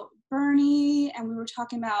about Bernie, and we were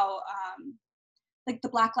talking about like the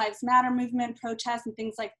Black Lives Matter movement, protests, and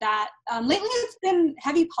things like that. Lately, it's been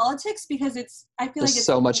heavy politics because I feel There's like it's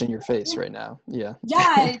so much in your face right now. Yeah.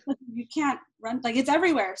 yeah, you can't run, like it's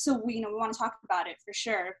everywhere. So we want to talk about it for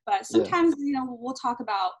sure. But Yeah. sometimes, we'll talk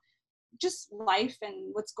about just life and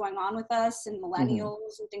what's going on with us and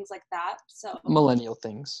millennials and things like that. So Millennial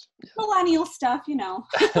things. millennial stuff, Yeah.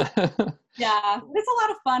 Yeah, it's a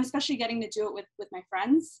lot of fun, especially getting to do it with my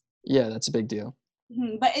friends. Yeah, that's a big deal.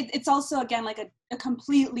 But it's also, again, like a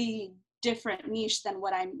completely different niche than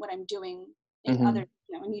what I'm doing in other,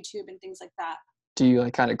 in YouTube and things like that. Do you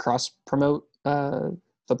like kind of cross promote the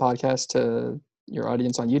podcast to your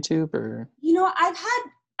audience on YouTube, or?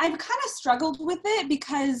 I've kind of struggled with it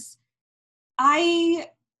because I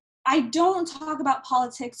don't talk about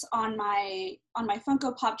politics on my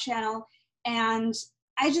Funko Pop channel, and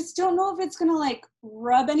I just don't know if it's gonna like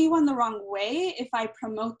rub anyone the wrong way if I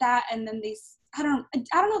promote that, and then I don't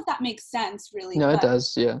know if that makes sense really. No, it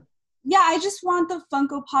does. Yeah. Yeah, I just want the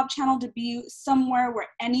Funko Pop channel to be somewhere where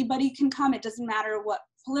anybody can come. It doesn't matter what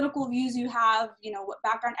political views you have, what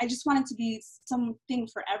background. I just want it to be something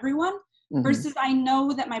for everyone. Versus I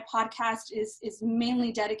know that my podcast is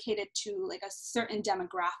mainly dedicated to like a certain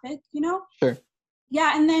demographic, Sure.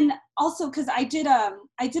 Yeah, and then also because I did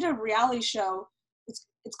a reality show.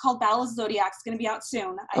 It's called Battle of Zodiac. It's going to be out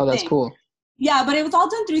soon. I that's think. Cool. Yeah, but it was all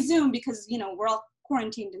done through Zoom because we're all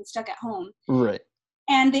quarantined and stuck at home. Right.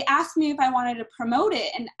 And they asked me if I wanted to promote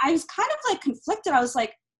it, and I was kind of like conflicted. I was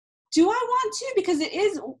like, do I want to? Because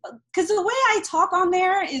the way I talk on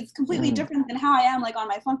there is completely different than how I am like on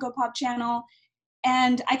my Funko Pop channel.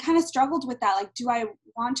 And I kind of struggled with that. Like, do I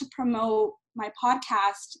want to promote my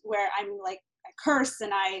podcast where I'm like, I curse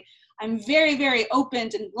and I'm very, very open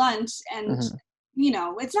and blunt. And,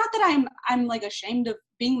 it's not that I'm like ashamed of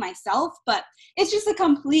being myself, but it's just a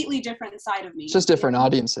completely different side of me. It's just different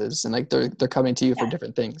audiences, and like they're coming to you for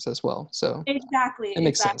different things as well. So exactly. It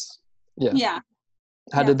makes sense. Yeah. Yeah.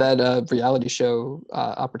 How did that reality show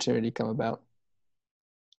opportunity come about?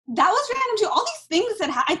 That was random too. All these things that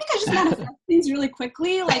I think I just manifest things really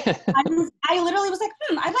quickly. Like I literally was like,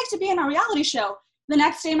 I'd like to be in a reality show. The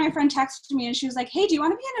next day, my friend texted me and she was like, hey, do you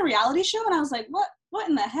want to be in a reality show? And I was like, what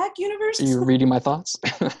in the heck, universe? Are you reading my thoughts?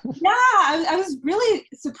 Yeah, I was really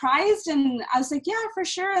surprised, and I was like, yeah, for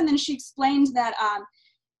sure. And then she explained that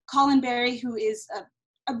Colin Berry, who is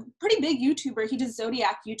a pretty big YouTuber, he does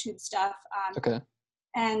Zodiac YouTube stuff. Okay.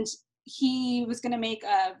 And he was going to make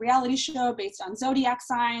a reality show based on Zodiac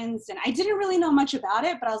signs. And I didn't really know much about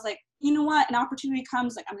it, but I was like, you know what? An opportunity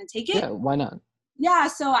comes, like, I'm going to take it. Yeah, why not? Yeah,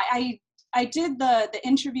 so I did the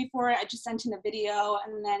interview for it. I just sent in a video,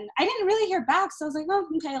 and then I didn't really hear back. So I was like, oh,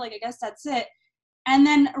 okay, like, I guess that's it. And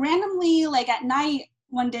then randomly, like at night,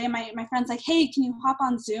 one day, my friend's like, hey, can you hop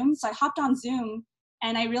on Zoom? So I hopped on Zoom,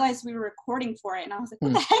 and I realized we were recording for it. And I was like,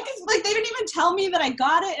 what the heck is, like, they didn't even tell me that I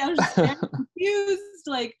got it. I was just very confused,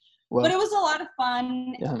 like, well, but it was a lot of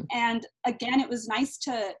fun. Yeah. And again, it was nice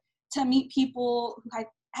to meet people who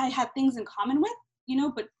I had things in common with,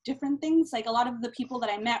 but different things. Like a lot of the people that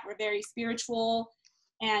I met were very spiritual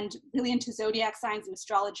and really into zodiac signs and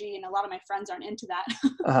astrology. And a lot of my friends aren't into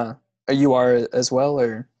that. You are as well,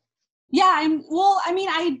 or? Yeah,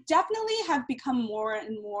 I definitely have become more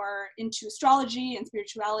and more into astrology and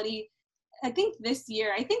spirituality. I think this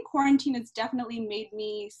year, quarantine has definitely made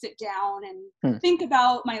me sit down and think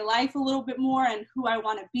about my life a little bit more and who I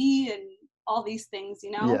want to be and all these things,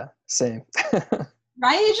 Yeah, same.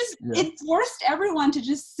 Right? It forced everyone to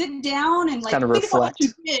just sit down and like kind of think reflect. about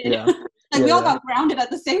what you did. Yeah. We all got grounded at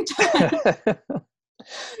the same time.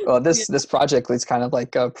 Well, this project is kind of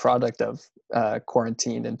like a product of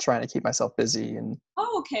quarantine and trying to keep myself busy. And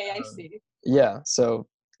okay, I see. Yeah, so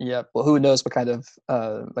yeah, well, who knows what kind of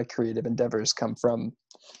like creative endeavors come from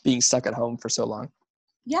being stuck at home for so long.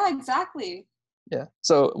 Yeah, exactly. Yeah.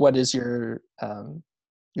 So what is your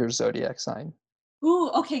zodiac sign?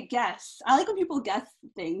 Ooh, okay, guess. I like when people guess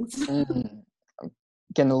things. I'm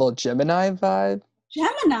getting a little Gemini vibe.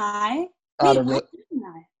 Gemini? Gemini?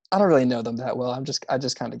 I don't really know them that well. I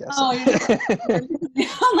just kind of guess. Oh,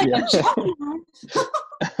 I'm like a Gemini.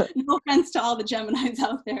 No offense to all the Geminis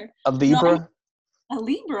out there. A Libra? A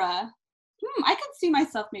Libra? I could see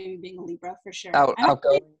myself maybe being a Libra for sure.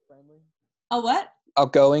 Outgoing, friendly? A what?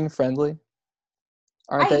 Outgoing, friendly?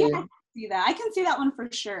 Aren't they? Yeah, I can see that. I can see that one for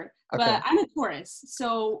sure. Okay. But I'm a Taurus,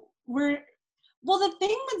 so well, the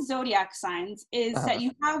thing with zodiac signs is that Uh-huh.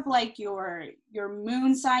 you have like your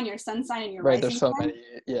moon sign, your sun sign, and your Right. There's rising so sign.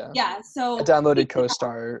 many. Yeah. Yeah. I So downloaded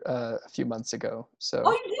CoStar a few months ago. oh, So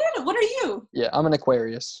you did? What are you? yeah, I'm an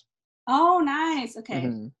Aquarius. Oh, nice. Okay.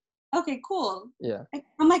 Hmm. Okay, cool. Yeah.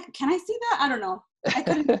 I'm like, can I see that? I don't know. I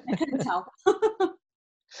couldn't tell.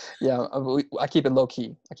 Yeah. I keep it low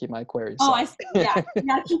key. I keep my Aquarius Oh, side. I see. Yeah. You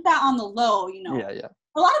gotta keep that on the low, Yeah. Yeah.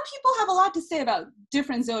 A lot of people have a lot to say about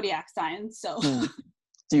different zodiac signs, so. Hmm.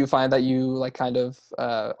 Do you find that you like kind of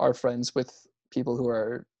are friends with people who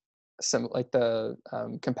are like the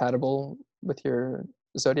compatible with your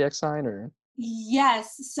zodiac sign, or?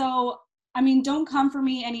 Yes. So, I mean, don't come for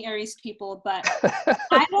me, any Aries people, but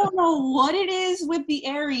I don't know what it is with the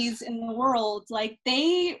Aries in the world. Like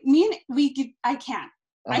I can't.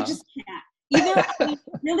 I Uh-huh. just can't. Either I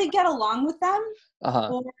really get along with them,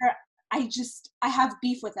 Uh-huh. or I have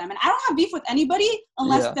beef with them. And I don't have beef with anybody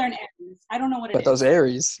unless Yeah. they're an Aries. I don't know what it But those is.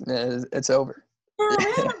 Aries, it's over. For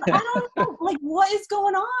real, I don't know. Like, what is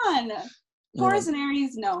going on? Yeah. Taurus and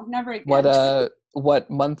Aries, no, never What again. what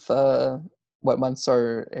months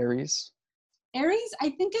are Aries? Aries, I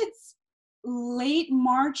think it's late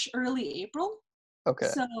March, early April. Okay.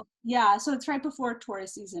 So yeah, so it's right before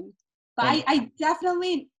Taurus season. But And I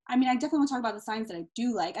definitely want to talk about the signs that I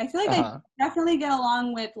do like. I feel like I uh-huh. definitely get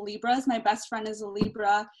along with Libras. My best friend is a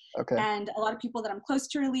Libra, Okay. and a lot of people that I'm close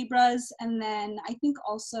to are Libras. And then I think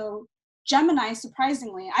also Gemini,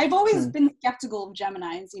 surprisingly. I've always Hmm. been skeptical of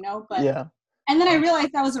Geminis, but Yeah. and then I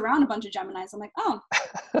realized I was around a bunch of Geminis. I'm like, oh,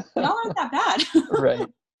 y'all aren't that bad. Right.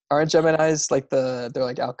 Aren't Geminis like they're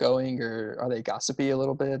like outgoing, or are they gossipy a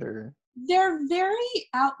little bit, or? They're very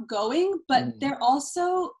outgoing, but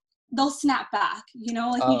Mm. they'll snap back, like you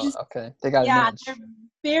Oh, just, okay. They got a yeah,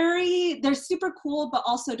 niche. they're super cool, but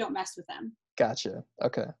also don't mess with them. Gotcha.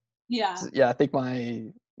 Okay. Yeah. Yeah, I think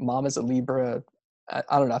my mom is a Libra.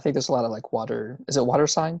 I don't know. I think there's a lot of like water. Is it water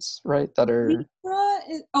signs, right? That are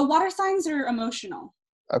Water signs are emotional.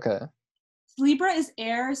 okay. Libra is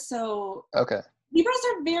air, so Okay. Libras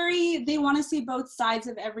are they want to see both sides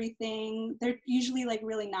of everything. They're usually like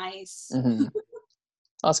really nice. Hmm.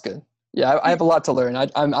 That's good. Yeah, I Yeah. have a lot to learn.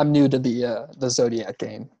 I'm new to the zodiac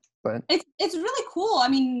game, but It's really cool. I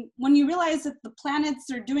mean, when you realize that the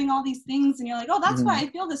planets are doing all these things and you're like, oh, that's why mhm.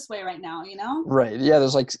 I feel this way right now, Right. Yeah,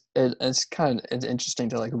 there's like it's interesting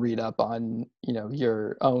to like read up on,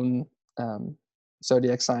 your own um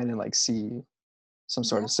zodiac sign and like see some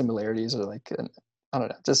sort Yeah, of similarities, or like I don't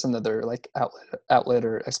know, just another like outlet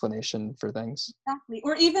or explanation for things. exactly.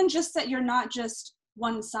 Or even just that you're not just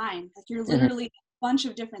one sign. Like you're Hmm. literally a bunch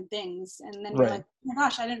of different things. And then you're Right. like, oh my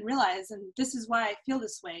gosh, I didn't realize. And this is why I feel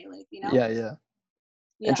this way. Like, Yeah, yeah.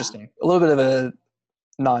 Yeah. Interesting. A little bit of a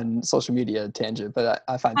non-social media tangent, but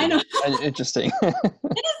I find I it know. interesting.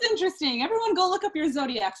 It is interesting. Everyone go look up your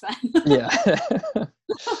zodiac sign. Yeah.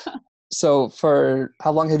 So for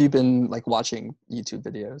how long have you been like watching YouTube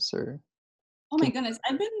videos, or Oh my can goodness.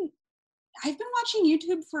 I've been watching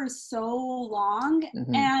YouTube for so long,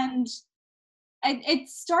 mhm. and it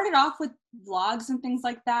started off with vlogs and things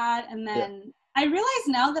like that, and Yeah, then I realize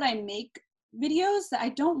now that I make videos that I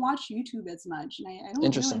don't watch YouTube as much, and I don't really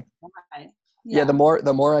interesting. know why. Yeah, Yeah.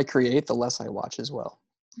 the more I create, the less I watch as well.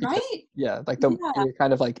 Because Right? yeah, like Yeah. you're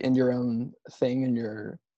kind of like in your own thing,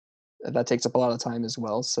 and that takes up a lot of time as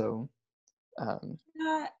well. So Yeah.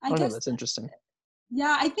 I I don't know, guess, that's interesting.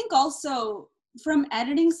 yeah, I think also from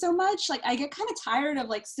editing so much, like I get kind of tired of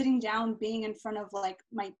like sitting down being in front of like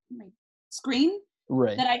my screen,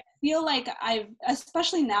 Right. that I feel like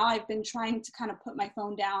especially now, I've been trying to kind of put my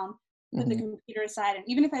phone down, put the Hmm. computer aside, and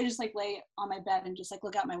even if I just like lay on my bed and just like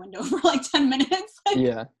look out my window for like 10 minutes, like,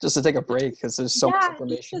 Yeah, just to take a break because there's so much yeah, just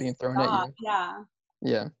information to being thrown at stop. you. Yeah.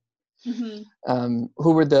 Yeah. Hmm.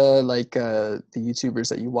 Who were the like the YouTubers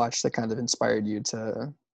that you watched that kind of inspired you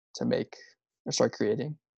to make or start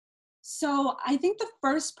creating? So I think the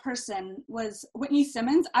first person was Whitney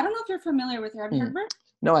Simmons. I don't know if you're familiar with her. Have you heard Hmm. of her?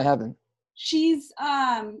 No, I haven't. She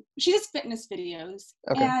does fitness videos,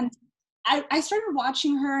 Okay. and I started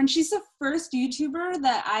watching her, and she's the first YouTuber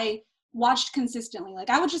that I watched consistently. Like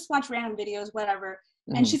I would just watch random videos, whatever.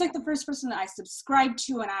 And Hmm. she's like the first person that I subscribed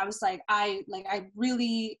to, and I was like, I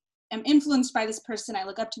really am influenced by this person. I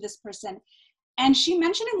look up to this person. And she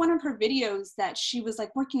mentioned in one of her videos that she was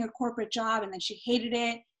like working a corporate job, and then she hated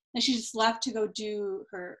it. And she just left to go do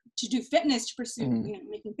fitness, to pursue, Hmm.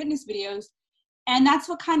 making fitness videos. And that's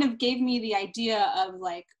what kind of gave me the idea of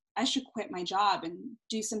like, I should quit my job and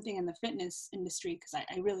do something in the fitness industry, because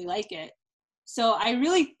I really like it. So I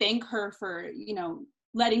really thank her for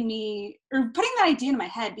letting me, or putting that idea in my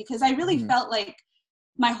head, because I really felt like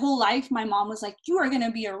my whole life, my mom was like, you are going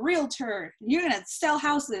to be a realtor. You're going to sell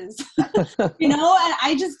houses, you know? And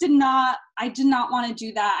I just did not want to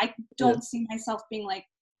do that. I don't see myself being like,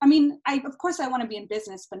 I mean, of course I want to be in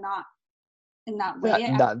business, but not in that way.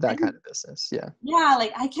 Not that kind of business. Yeah. Yeah.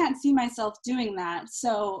 Like I can't see myself doing that.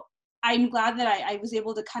 So I'm glad that I was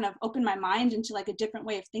able to kind of open my mind into like a different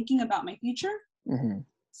way of thinking about my future.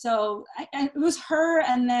 So it was her,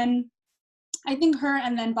 and then I think her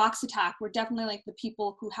and then Box Attack were definitely like the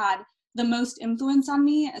people who had the most influence on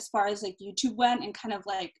me as far as like YouTube went, and kind of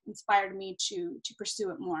like inspired me to pursue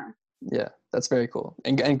it more. Yeah, that's very cool.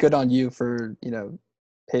 And good on you for, you know,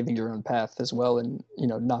 paving your own path as well, and, you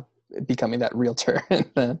know, not becoming that realtor.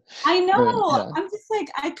 I know. I'm just like,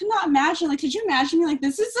 I could not imagine. Like, could you imagine me like,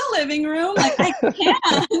 this is a living room? Like, I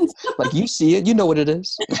can't. Like, you see it, you know what it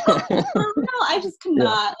is. No, I just could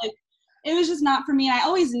not. Like, it was just not for me. And I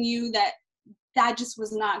always knew that just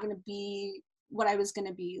was not going to be what I was going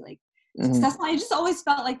to be like successful. I just always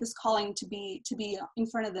felt like this calling to be in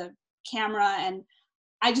front of the camera, and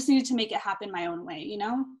I just needed to make it happen my own way, you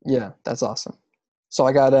know? Yeah, that's awesome. So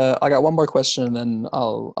I got one more question, and then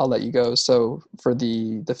I'll let you go. So for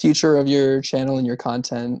the future of your channel and your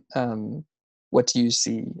content, what do you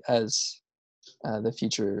see as the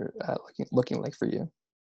future looking like for you?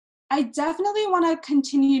 I definitely want to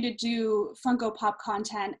continue to do Funko Pop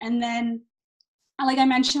content, and then, like I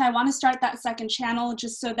mentioned, I want to start that second channel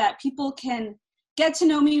just so that people can get to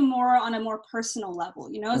know me more on a more personal level,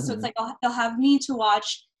 you know? So it's like they'll have me to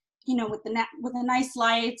watch, you know, with the nice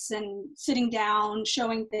lights and sitting down,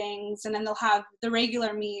 showing things, and then they'll have the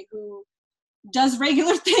regular me who does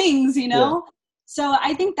regular things, you know? So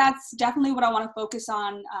I think that's definitely what I want to focus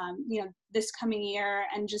on, you know, this coming year,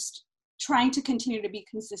 and just trying to continue to be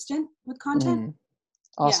consistent with content.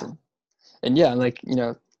 Awesome. And like, you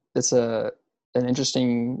know, it's an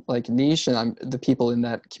interesting like niche, and the people in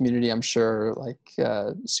that community, I'm sure, like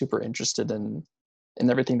super interested in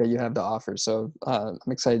everything that you have to offer. So I'm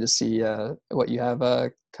excited to see what you have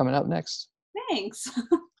coming up next. Thanks.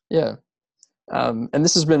 Yeah. And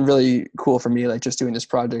this has been really cool for me, like just doing this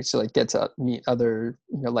project, to like get to meet other,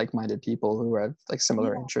 you know, like-minded people who have like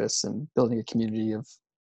similar interests, and building a community of,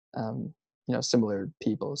 you know, similar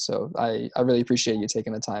people. So I really appreciate you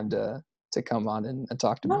taking the time to come on and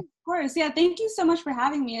talk to me. Of course. Yeah. Thank you so much for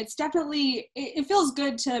having me. It's definitely, it feels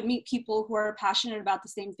good to meet people who are passionate about the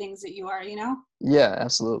same things that you are, you know? Yeah,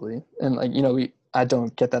 absolutely. And like, you know, I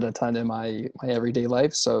don't get that a ton in my everyday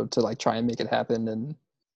life. So to like try and make it happen, and,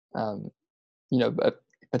 you know,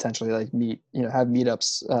 potentially like have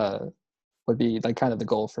meetups would be like kind of the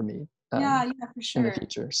goal for me. Yeah, for sure. In the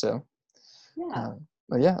future. So,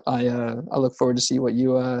 but yeah, I look forward to see what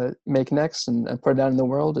you make next, and put it out in the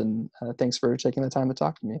world. And thanks for taking the time to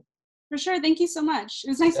talk to me. For sure. Thank you so much. It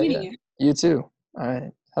was nice meeting you. You too. All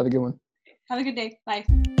right. Have a good one. Have a good day. Bye.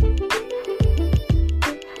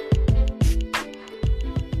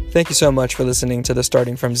 Thank you so much for listening to the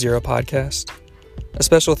Starting From Zero podcast. A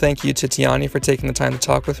special thank you to Tiani for taking the time to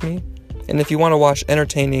talk with me. And if you want to watch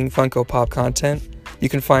entertaining Funko Pop content, you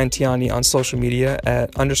can find Tiani on social media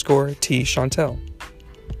at _T_Chantel.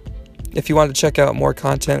 If you want to check out more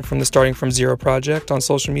content from the Starting From Zero project on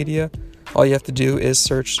social media, all you have to do is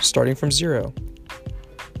search Starting From Zero.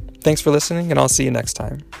 Thanks for listening, and I'll see you next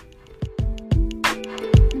time.